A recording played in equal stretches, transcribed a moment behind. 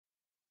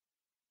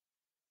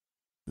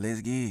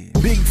Let's get it.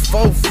 Big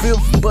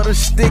 4/5 butter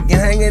stick and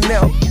hanging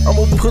out.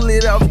 I'ma pull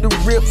it off the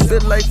rip,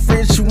 feel like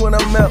French when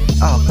I'm out.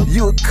 Oh,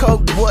 you a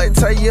coke boy,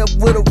 tie you up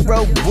with a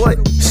rope boy.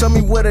 Show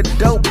me what a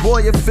dope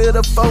boy, you feel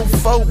the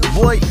 4-4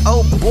 boy.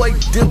 Oh boy,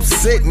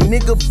 Dipset,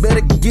 nigga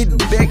better get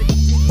back.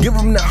 Give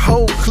him the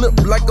whole clip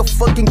like a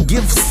fucking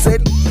gift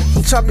set.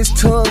 Chop his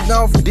tongue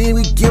off, then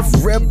we gift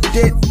wrap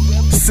that.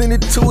 Send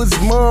it to his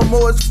mom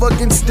or his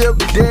fucking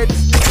stepdad.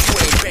 You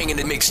ain't banging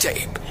the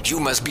mixtape. You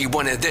must be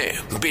one of them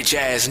bitch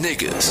ass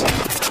niggas.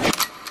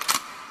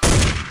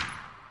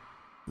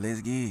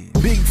 Let's get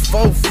it. Big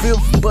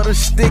 4/5 butter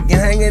stick and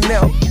hanging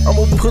out.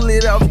 I'ma pull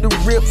it off the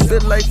rip,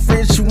 feel like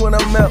French when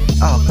I'm out.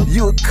 Oh,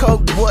 you a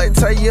coke boy,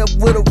 tie you up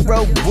with a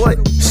rope boy.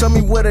 Show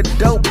me what a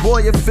dope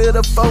boy, you feel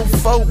the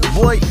 4-4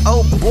 boy.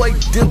 Oh boy,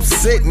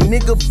 Dipset,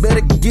 nigga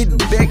better get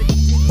back.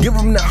 Give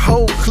him the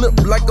whole clip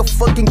like a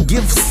fucking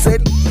gift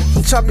set.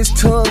 Chop his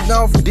tongue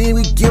off, then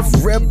we gift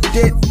wrap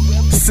that.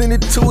 Send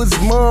it to his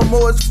mom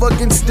or his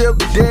fucking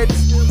stepdad.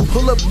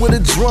 Pull up with a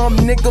drum,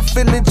 nigga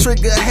feeling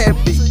trigger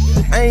happy.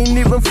 I ain't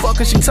even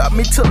fucking, she taught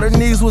me till her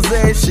knees was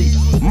ashy.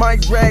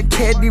 Might ride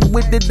caddy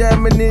with the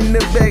diamond in the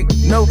back.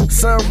 No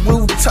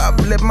sunroof top,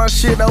 let my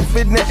shit off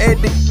in the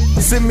attic.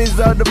 Simmons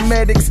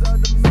automatics,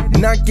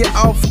 knock it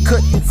off,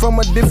 cut from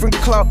a different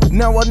cloth.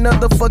 Now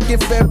another fucking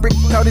fabric.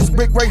 Now this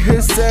brick right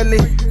here, Sally.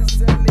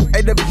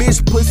 Hey, the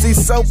bitch pussy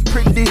so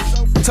pretty.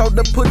 Told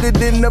her put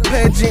it in the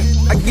pageant.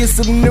 I get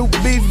some new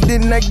beef,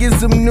 then I get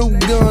some new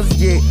guns.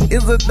 Yeah,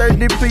 it's a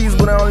 30 piece,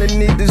 but I only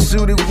need to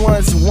shoot it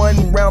once.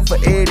 One round for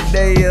every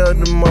day of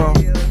the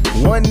month.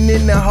 One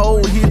in the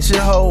hole, hit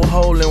your whole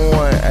hole in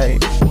one. Ayy,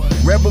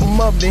 wrap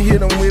 'em up, then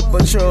hit 'em with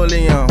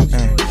petroleum.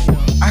 Ay.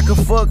 I can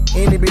fuck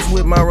any bitch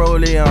with my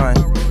rollie on.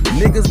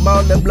 Niggas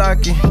ball the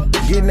blocking,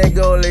 getting that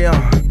goalie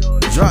on.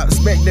 Drops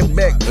back to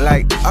back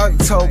like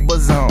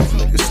October's on.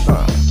 Niggas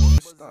stop.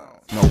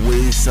 My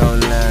weed so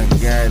loud,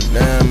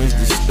 goddamn, it's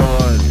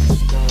distorted.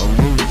 My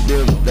roof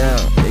dipped down,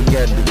 they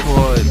got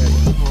deported.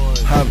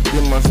 Hopped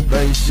in my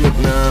spaceship,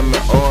 now I'm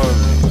in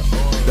orbit.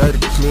 30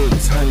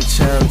 clips, 100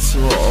 child to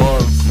an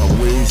orbit. My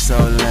weed so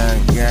loud,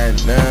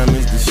 goddamn,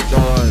 it's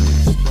distorted.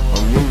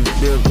 My roof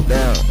dipped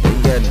down, they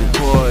got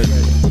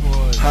deported.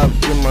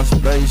 Hopped in my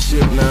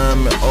spaceship, now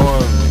I'm in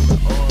orbit.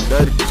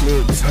 30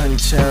 clips, 100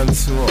 child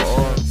to an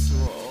orbit.